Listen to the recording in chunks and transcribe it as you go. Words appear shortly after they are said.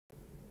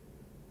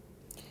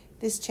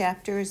This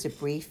chapter is a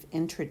brief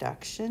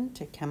introduction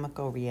to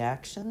chemical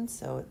reactions,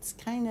 so it's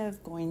kind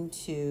of going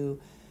to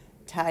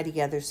tie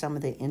together some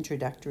of the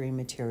introductory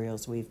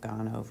materials we've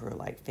gone over,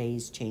 like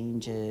phase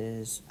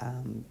changes,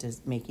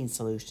 making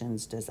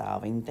solutions,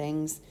 dissolving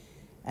things,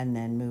 and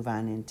then move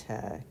on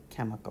into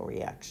chemical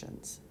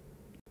reactions.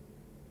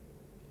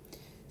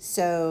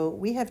 So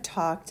we have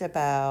talked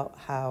about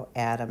how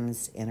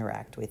atoms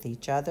interact with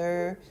each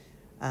other.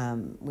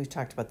 We've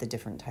talked about the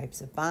different types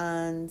of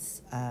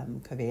bonds,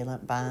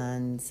 covalent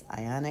bonds,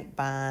 ionic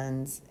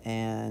bonds,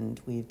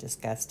 and we've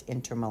discussed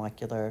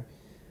intermolecular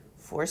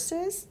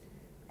forces.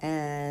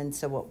 And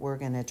so what we're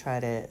going to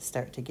try to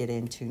start to get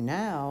into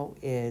now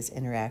is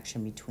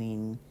interaction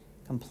between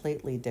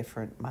completely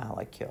different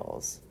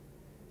molecules.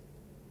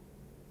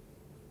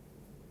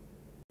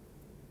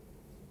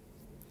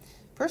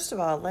 First of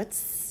all,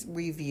 let's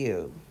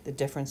review the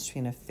difference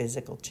between a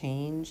physical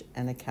change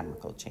and a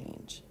chemical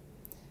change.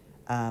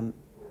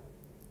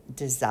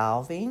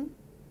 Dissolving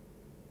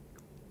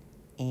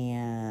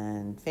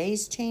and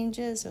phase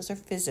changes, those are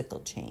physical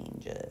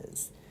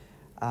changes.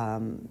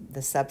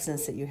 The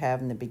substance that you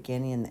have in the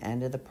beginning and the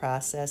end of the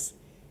process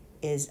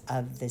is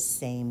of the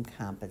same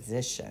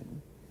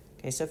composition.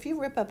 Okay, so if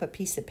you rip up a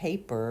piece of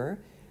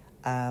paper,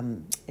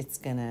 it's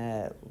going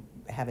to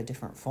have a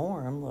different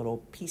form, little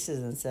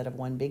pieces instead of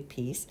one big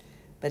piece,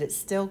 but it's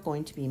still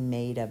going to be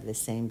made of the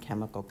same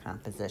chemical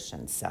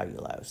composition,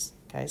 cellulose.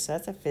 Okay, so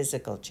that's a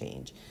physical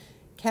change.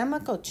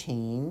 Chemical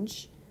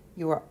change,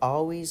 you are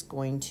always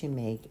going to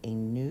make a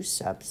new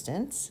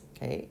substance,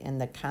 okay,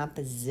 and the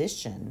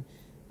composition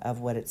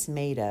of what it's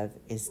made of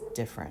is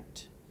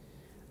different.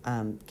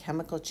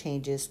 Chemical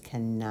changes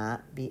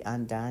cannot be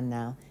undone.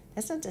 Now,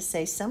 that's not to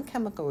say some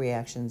chemical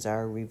reactions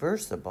are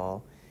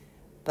reversible,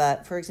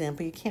 but for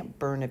example, you can't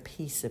burn a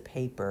piece of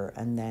paper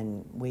and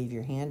then wave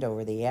your hand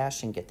over the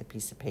ash and get the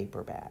piece of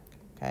paper back,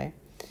 okay?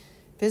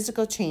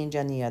 Physical change,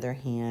 on the other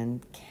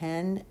hand,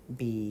 can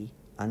be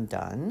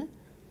undone.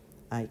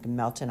 You can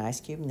melt an ice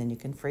cube and then you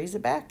can freeze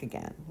it back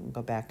again and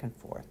go back and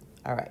forth.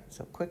 All right,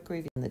 so quick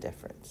review on the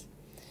difference.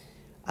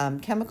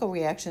 Chemical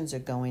reactions are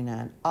going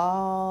on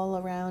all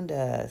around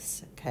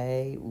us,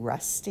 okay?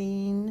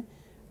 Rusting,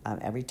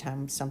 every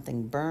time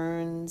something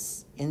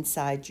burns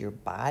inside your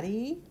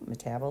body,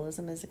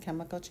 metabolism is a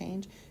chemical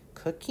change.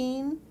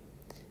 Cooking,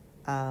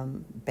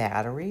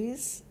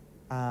 batteries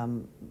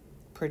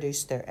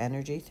produce their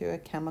energy through a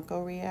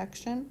chemical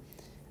reaction.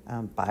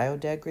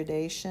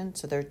 Biodegradation,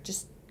 so they're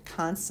just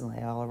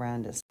constantly all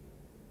around us.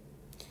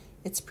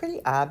 It's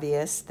pretty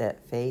obvious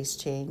that phase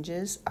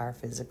changes are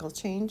physical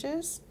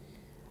changes,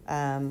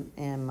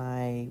 and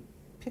my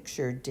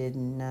picture did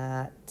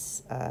not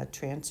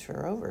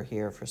transfer over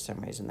here for some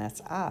reason.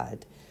 That's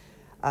odd.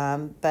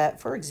 But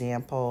for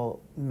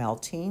example,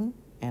 melting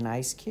an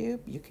ice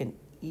cube, you can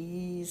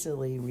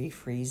easily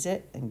refreeze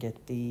it and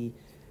get the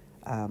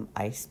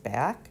ice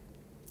back.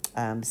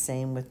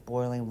 Same with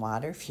boiling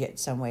water. If you had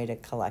some way to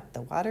collect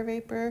the water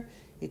vapor,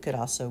 you could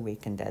also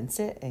recondense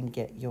it and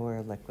get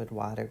your liquid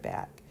water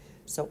back.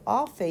 So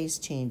all phase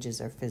changes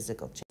are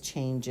physical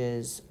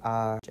changes.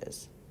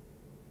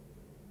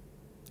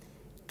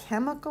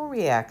 Chemical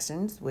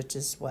reactions, which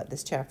is what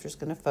this chapter is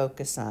going to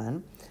focus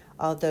on,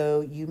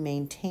 although you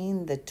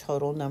maintain the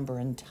total number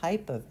and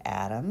type of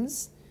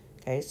atoms,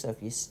 okay, so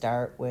if you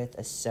start with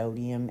a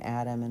sodium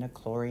atom and a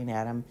chlorine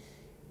atom,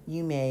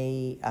 you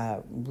may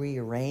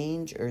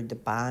rearrange, or the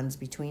bonds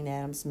between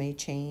atoms may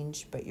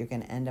change, but you're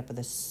going to end up with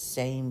the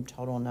same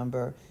total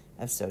number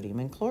of sodium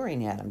and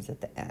chlorine atoms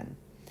at the end.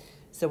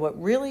 So what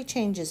really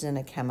changes in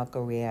a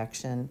chemical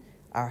reaction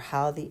are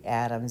how the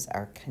atoms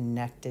are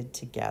connected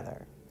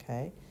together,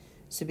 okay?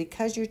 So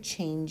because you're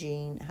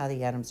changing how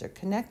the atoms are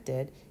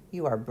connected,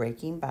 you are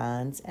breaking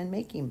bonds and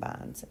making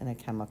bonds in a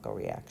chemical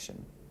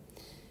reaction.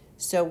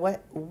 So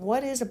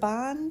what is a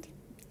bond?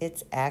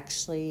 It's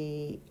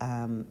actually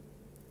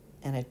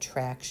an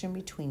attraction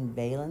between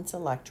valence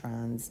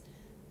electrons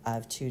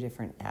of two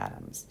different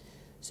atoms.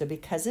 So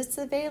because it's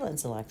the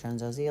valence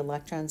electrons, those are the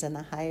electrons in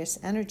the highest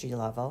energy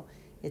level,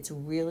 it's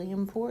really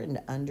important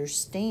to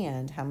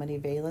understand how many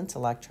valence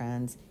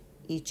electrons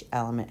each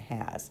element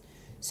has.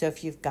 So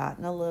if you've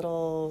gotten a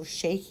little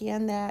shaky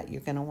on that,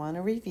 you're going to want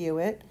to review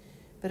it.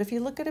 But if you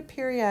look at a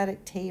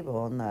periodic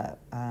table and the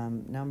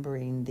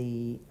numbering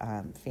the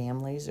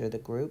families or the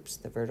groups,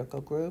 the vertical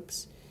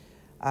groups,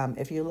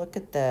 if you look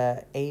at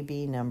the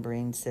AB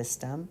numbering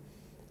system,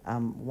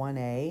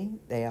 1A,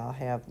 they all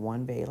have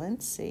one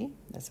valence, see?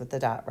 That's what the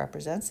dot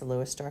represents, the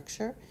Lewis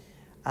structure.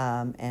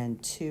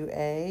 And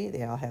 2A,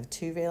 they all have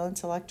two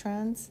valence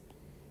electrons.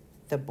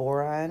 The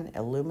boron,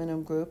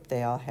 aluminum group,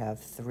 they all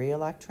have 3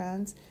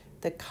 electrons.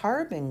 The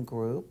carbon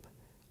group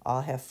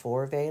all have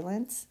 4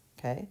 valence,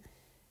 okay?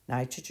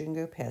 Nitrogen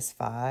group has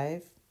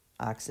 5,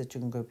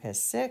 oxygen group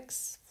has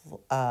 6,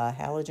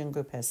 halogen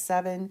group has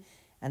 7,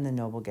 and the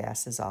noble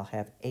gases all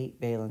have 8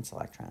 valence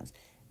electrons.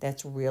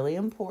 That's really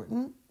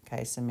important,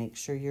 okay, so make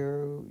sure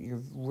you're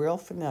real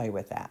familiar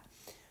with that.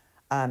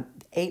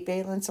 8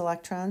 valence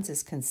electrons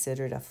is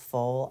considered a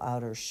full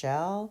outer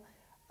shell.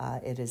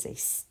 It is a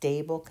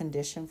stable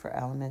condition for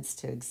elements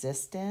to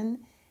exist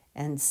in.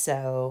 And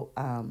so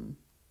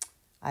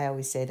I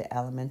always say that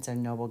elements are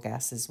noble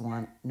gas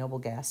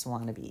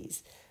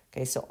wannabes.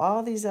 Okay, so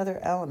all these other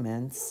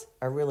elements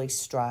are really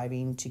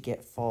striving to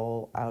get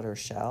full outer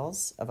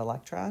shells of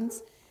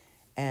electrons.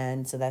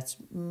 And so that's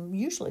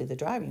usually the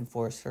driving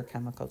force for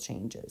chemical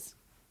changes.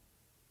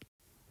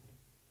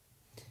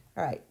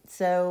 All right,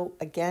 so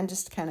again,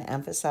 just to kind of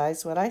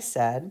emphasize what I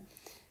said,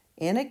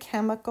 in a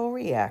chemical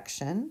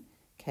reaction,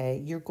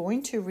 okay, you're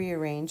going to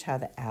rearrange how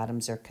the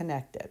atoms are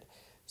connected.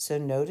 So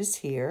notice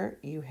here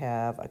you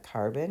have a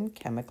carbon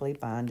chemically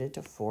bonded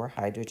to 4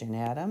 hydrogen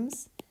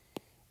atoms,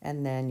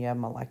 and then you have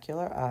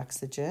molecular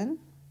oxygen.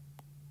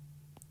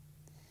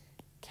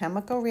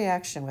 Chemical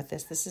reaction with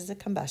this is a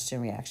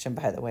combustion reaction,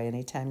 by the way.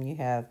 Anytime you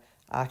have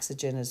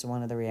oxygen as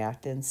one of the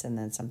reactants and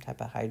then some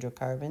type of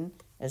hydrocarbon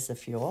as the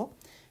fuel,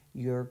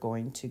 you're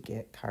going to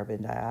get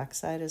carbon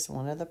dioxide as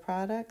one of the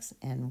products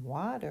and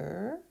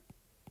water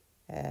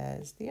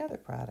as the other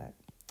product.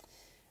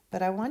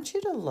 But I want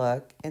you to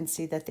look and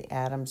see that the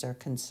atoms are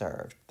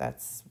conserved.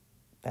 That's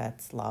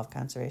law of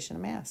conservation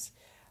of mass.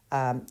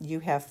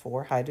 You have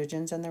 4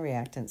 hydrogens on the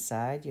reactant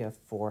side. You have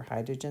 4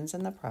 hydrogens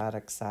on the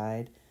product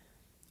side.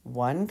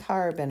 1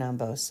 carbon on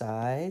both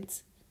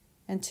sides.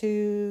 And 4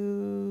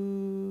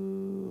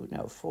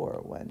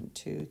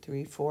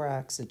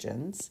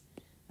 oxygens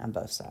on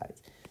both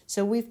sides.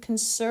 So we've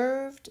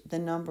conserved the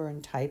number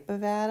and type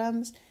of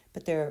atoms,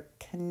 but they're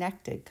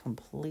connected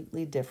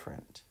completely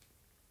different.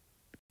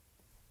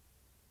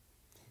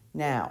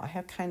 Now, I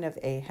have kind of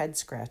a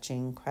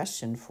head-scratching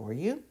question for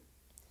you.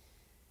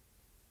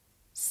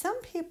 Some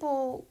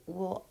people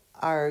will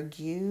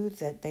argue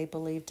that they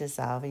believe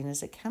dissolving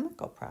is a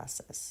chemical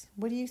process.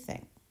 What do you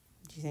think?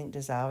 Do you think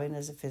dissolving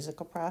is a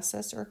physical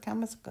process or a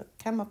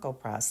chemical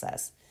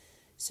process?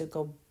 So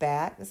go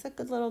back. That's a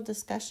good little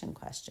discussion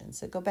question.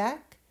 So go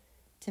back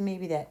to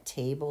maybe that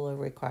table of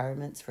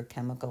requirements for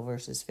chemical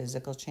versus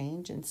physical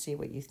change and see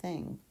what you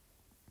think.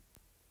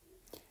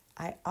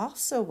 I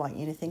also want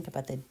you to think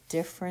about the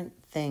different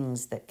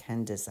things that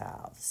can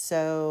dissolve.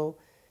 So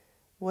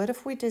what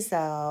if we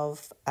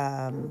dissolve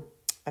a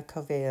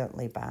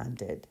covalently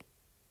bonded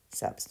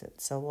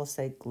substance? So we'll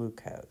say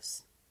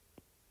glucose.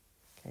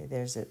 Okay,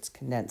 there's its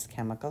condensed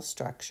chemical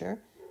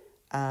structure.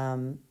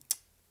 And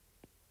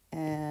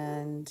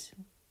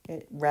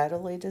it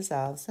readily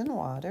dissolves in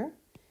water.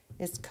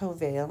 It's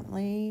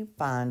covalently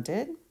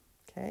bonded,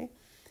 okay?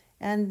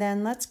 And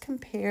then let's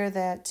compare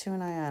that to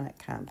an ionic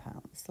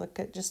compound. Let's look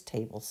at just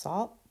table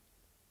salt.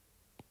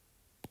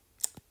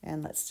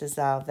 And let's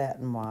dissolve that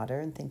in water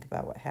and think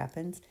about what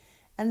happens.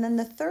 And then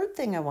the third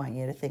thing I want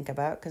you to think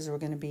about, because we're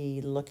going to be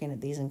looking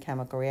at these in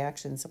chemical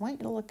reactions, I want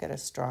you to look at a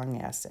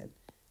strong acid,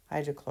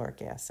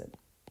 hydrochloric acid,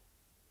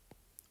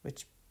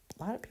 which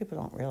a lot of people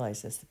don't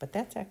realize this, but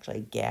that's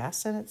actually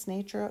gas in its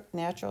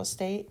natural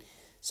state.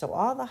 So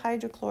all the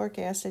hydrochloric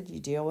acid you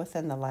deal with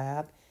in the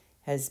lab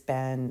has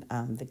been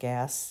the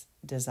gas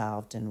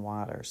dissolved in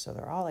water. So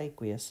they're all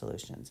aqueous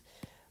solutions.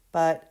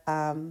 But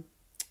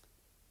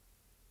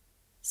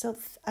so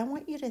I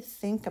want you to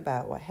think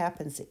about what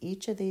happens to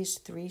each of these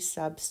 3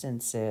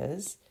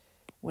 substances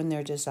when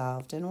they're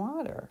dissolved in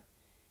water.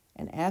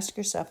 And ask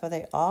yourself, are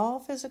they all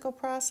physical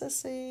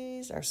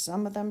processes? Are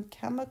some of them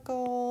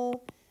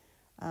chemical?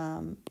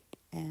 And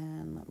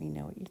let me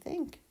know what you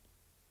think.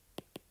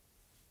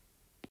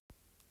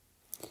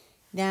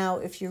 Now,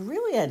 if you're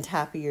really on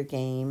top of your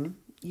game,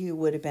 you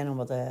would have been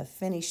able to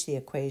finish the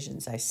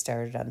equations I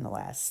started on the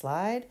last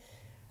slide.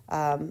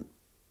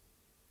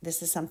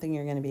 This is something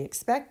you're going to be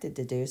expected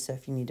to do, so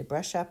if you need to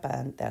brush up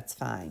on, that's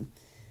fine.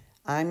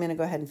 I'm going to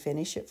go ahead and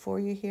finish it for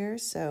you here.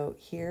 So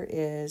here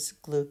is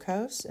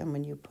glucose, and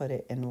when you put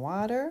it in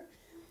water,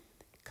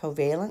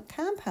 covalent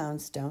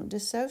compounds don't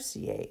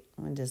dissociate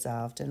when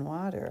dissolved in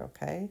water,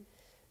 okay?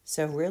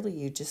 So really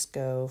you just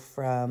go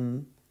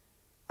from,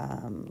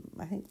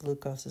 I think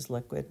glucose is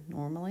liquid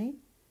normally.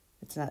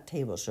 It's not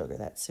table sugar,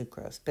 that's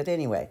sucrose. But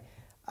anyway,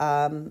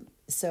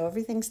 so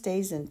everything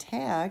stays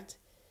intact,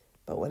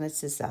 but when it's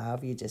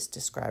dissolved, you just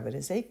describe it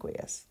as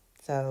aqueous.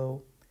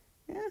 So,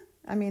 yeah,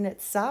 I mean,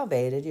 it's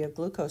solvated. You have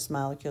glucose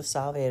molecules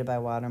solvated by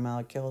water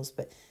molecules,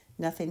 but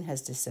nothing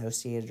has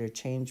dissociated or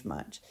changed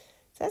much.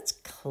 That's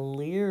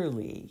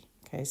clearly,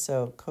 okay,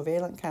 so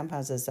covalent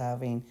compounds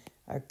dissolving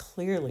are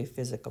clearly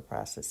physical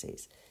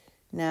processes.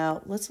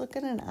 Now, let's look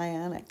at an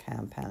ionic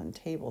compound,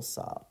 table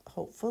salt.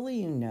 Hopefully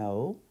you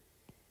know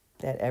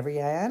that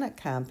every ionic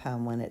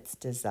compound, when it's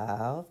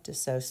dissolved,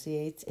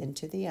 dissociates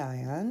into the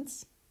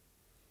ions.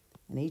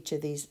 And each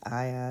of these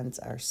ions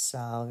are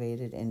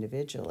solvated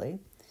individually.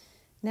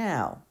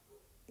 Now,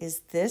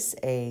 is this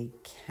a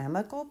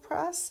chemical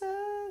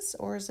process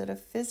or is it a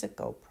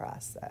physical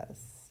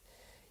process?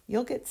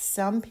 You'll get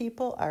some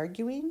people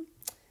arguing.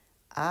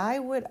 I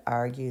would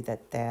argue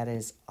that that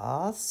is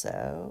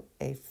also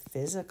a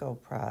physical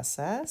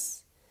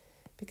process,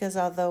 because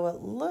although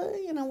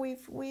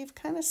we've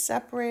kind of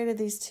separated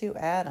these 2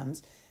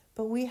 atoms,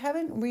 but we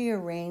haven't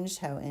rearranged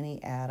how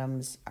any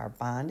atoms are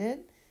bonded,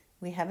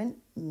 We haven't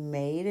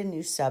made a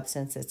new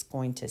substance that's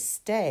going to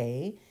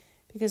stay,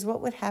 because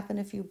what would happen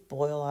if you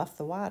boil off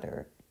the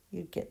water?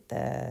 You'd get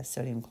the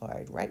sodium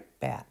chloride right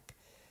back.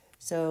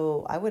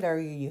 So I would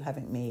argue you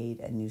haven't made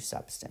a new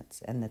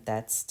substance and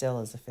that still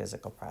is a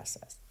physical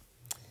process.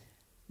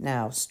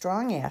 Now,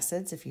 strong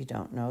acids, if you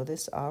don't know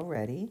this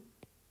already,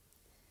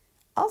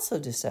 also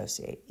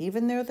dissociate.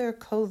 Even though they're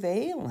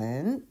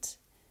covalent,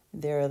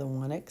 they're the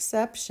one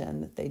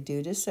exception that they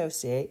do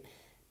dissociate,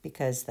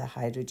 because the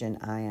hydrogen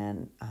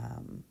ion,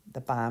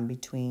 the bond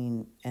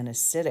between an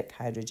acidic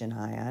hydrogen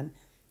ion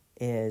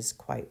is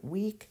quite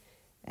weak,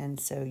 and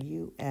so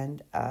you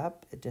end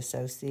up, it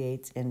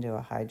dissociates into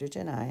a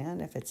hydrogen ion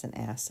if it's an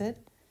acid,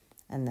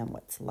 and then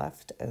what's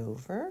left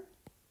over.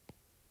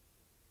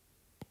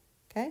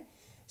 Okay,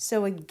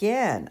 so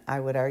again, I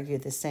would argue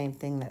the same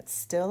thing, that's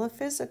still a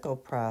physical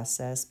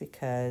process,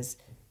 because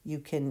you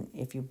can,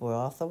 if you boil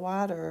off the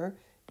water,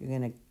 you're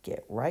going to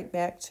get right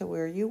back to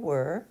where you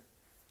were.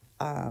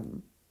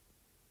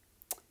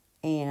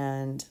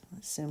 And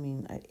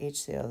assuming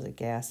HCl is a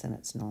gas in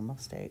its normal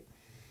state.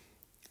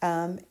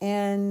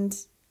 Even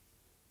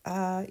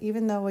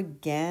though,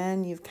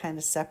 again, you've kind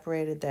of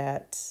separated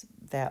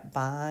that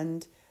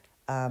bond,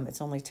 it's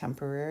only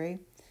temporary.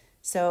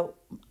 So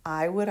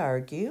I would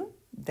argue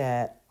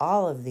that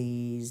all of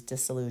these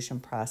dissolution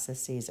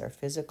processes are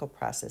physical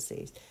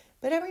processes.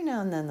 But every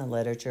now and then in the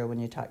literature, when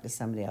you talk to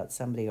somebody else,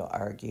 somebody will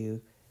argue,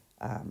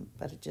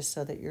 but just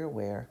so that you're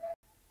aware.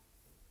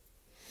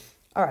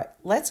 All right,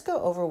 let's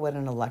go over what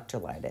an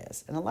electrolyte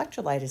is. An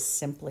electrolyte is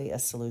simply a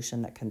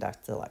solution that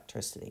conducts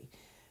electricity.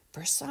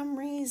 For some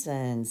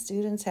reason,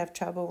 students have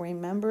trouble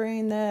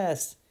remembering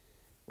this.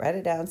 Write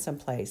it down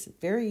someplace.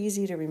 It's very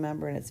easy to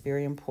remember, and it's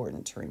very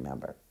important to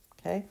remember,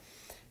 okay?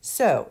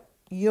 So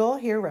you'll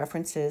hear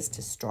references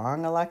to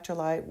strong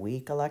electrolyte,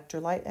 weak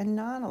electrolyte, and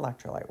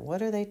non-electrolyte.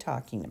 What are they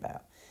talking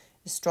about?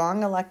 A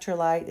strong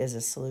electrolyte is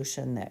a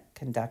solution that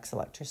conducts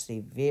electricity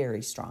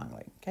very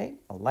strongly, okay?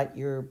 It'll light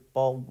your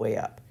bulb way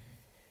up.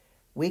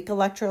 Weak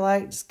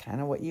electrolyte is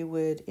kind of what you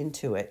would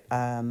intuit.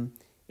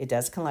 It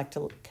does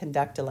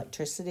conduct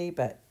electricity,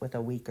 but with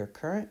a weaker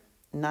current.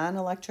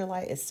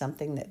 Non-electrolyte is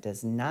something that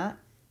does not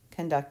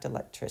conduct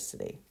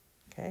electricity,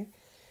 okay?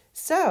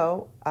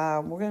 So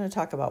we're going to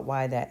talk about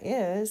why that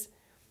is,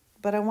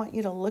 but I want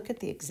you to look at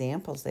the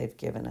examples they've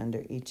given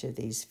under each of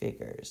these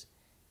figures.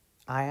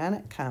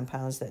 Ionic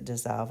compounds that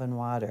dissolve in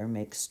water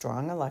make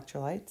strong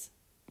electrolytes,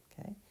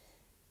 okay?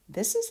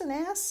 This is an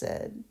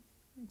acid,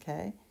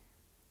 okay?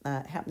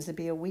 It happens to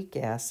be a weak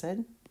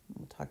acid.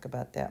 We'll talk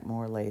about that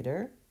more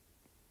later.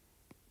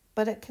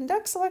 But it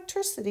conducts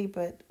electricity,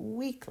 but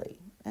weakly.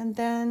 And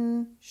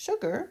then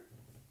sugar,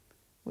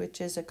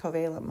 which is a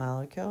covalent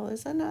molecule,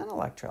 is a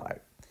non-electrolyte.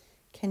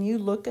 Can you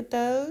look at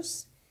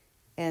those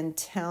and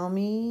tell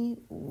me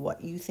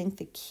what you think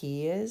the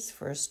key is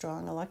for a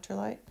strong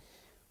electrolyte?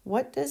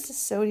 What does a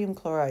sodium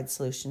chloride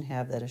solution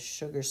have that a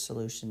sugar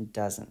solution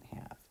doesn't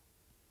have?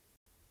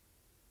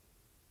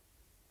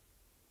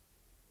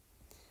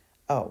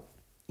 Oh,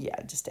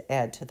 yeah, just to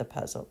add to the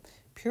puzzle,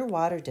 pure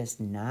water does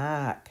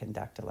not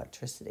conduct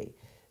electricity.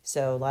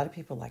 So a lot of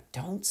people are like,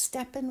 don't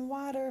step in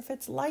water. If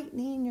it's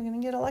lightning, you're going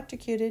to get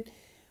electrocuted.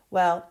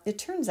 Well, it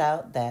turns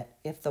out that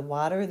if the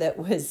water that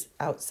was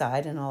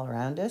outside and all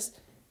around us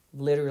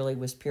literally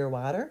was pure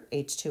water,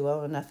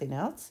 H2O and nothing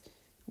else,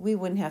 we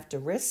wouldn't have to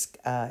risk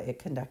it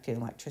conducting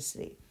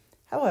electricity.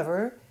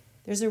 However,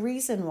 there's a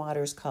reason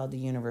water is called the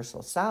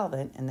universal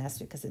solvent, and that's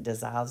because it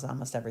dissolves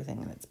almost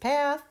everything in its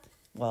path.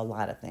 Well, a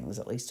lot of things,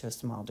 at least to a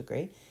small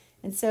degree.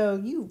 And so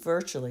you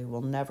virtually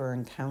will never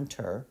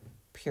encounter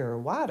pure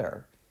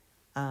water.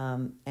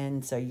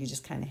 And so you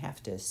just kind of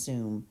have to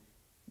assume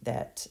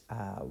that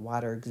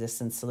water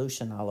exists in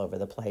solution all over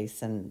the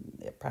place, and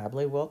it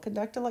probably will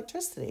conduct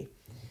electricity.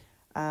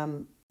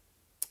 And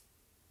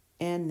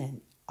then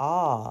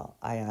all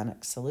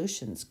ionic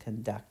solutions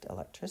conduct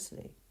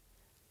electricity.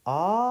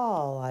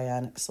 All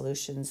ionic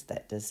solutions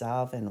that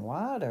dissolve in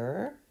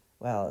water,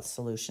 well, a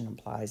solution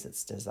implies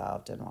it's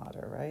dissolved in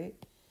water, right?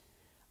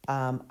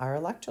 Are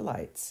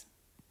electrolytes.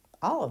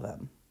 All of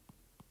them.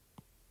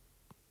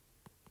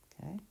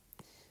 Okay.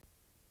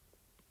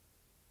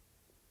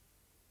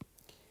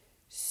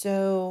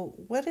 So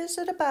what is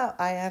it about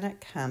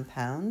ionic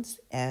compounds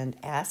and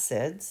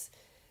acids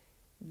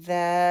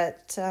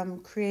that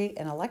create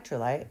an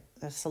electrolyte,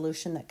 a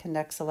solution that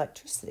conducts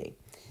electricity?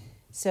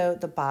 So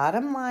the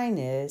bottom line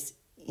is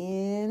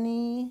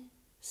any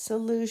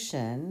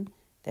solution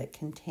that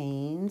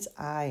contains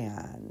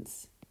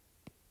ions,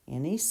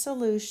 any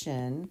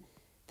solution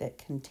that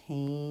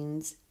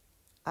contains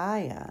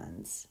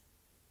ions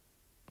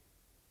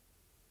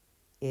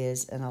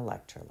is an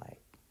electrolyte,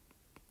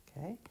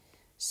 okay?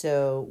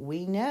 So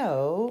we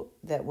know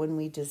that when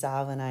we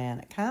dissolve an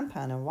ionic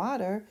compound in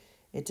water,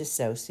 it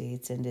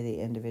dissociates into the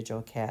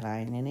individual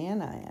cation and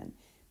anion.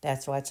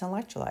 That's why it's an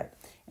electrolyte.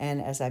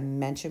 And as I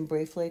mentioned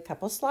briefly a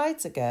couple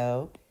slides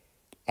ago,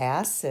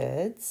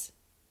 acids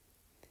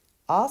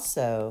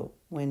also,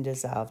 when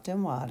dissolved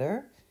in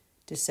water,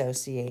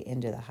 dissociate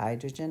into the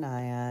hydrogen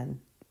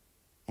ion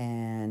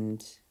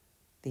and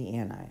the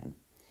anion.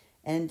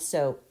 And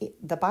so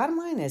the bottom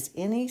line is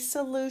any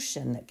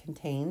solution that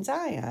contains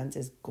ions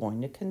is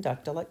going to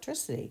conduct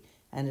electricity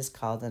and is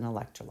called an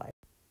electrolyte.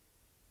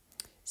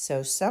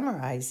 So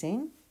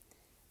summarizing,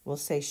 we'll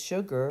say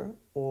sugar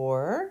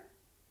or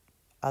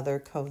other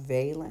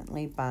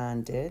covalently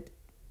bonded.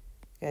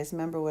 You guys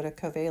remember what a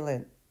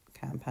covalent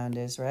compound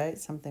is, right?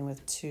 Something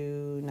with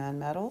two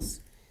nonmetals.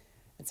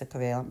 It's a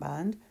covalent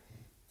bond.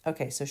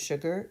 Okay, so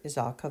sugar is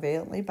all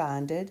covalently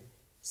bonded,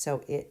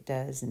 so it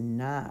does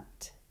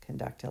not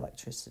conduct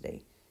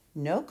electricity.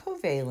 No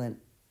covalent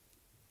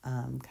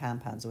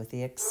compounds, with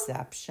the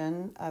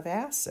exception of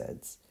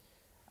acids,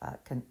 are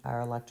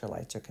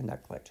electrolytes or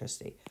conduct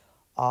electricity.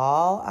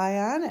 All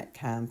ionic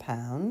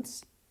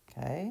compounds,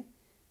 okay,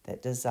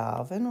 that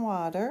dissolve in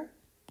water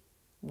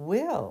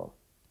will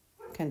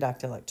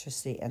conduct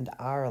electricity and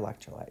are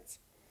electrolytes.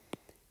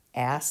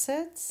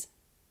 Acids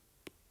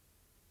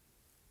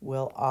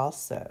will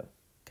also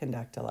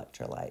conduct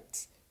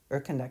electrolytes or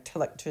conduct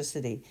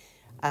electricity.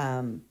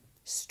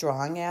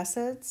 Strong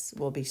acids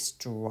will be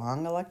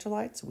strong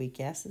electrolytes. Weak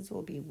acids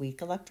will be weak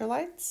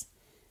electrolytes.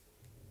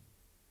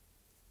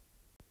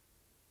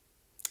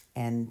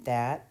 And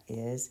that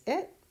is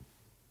it.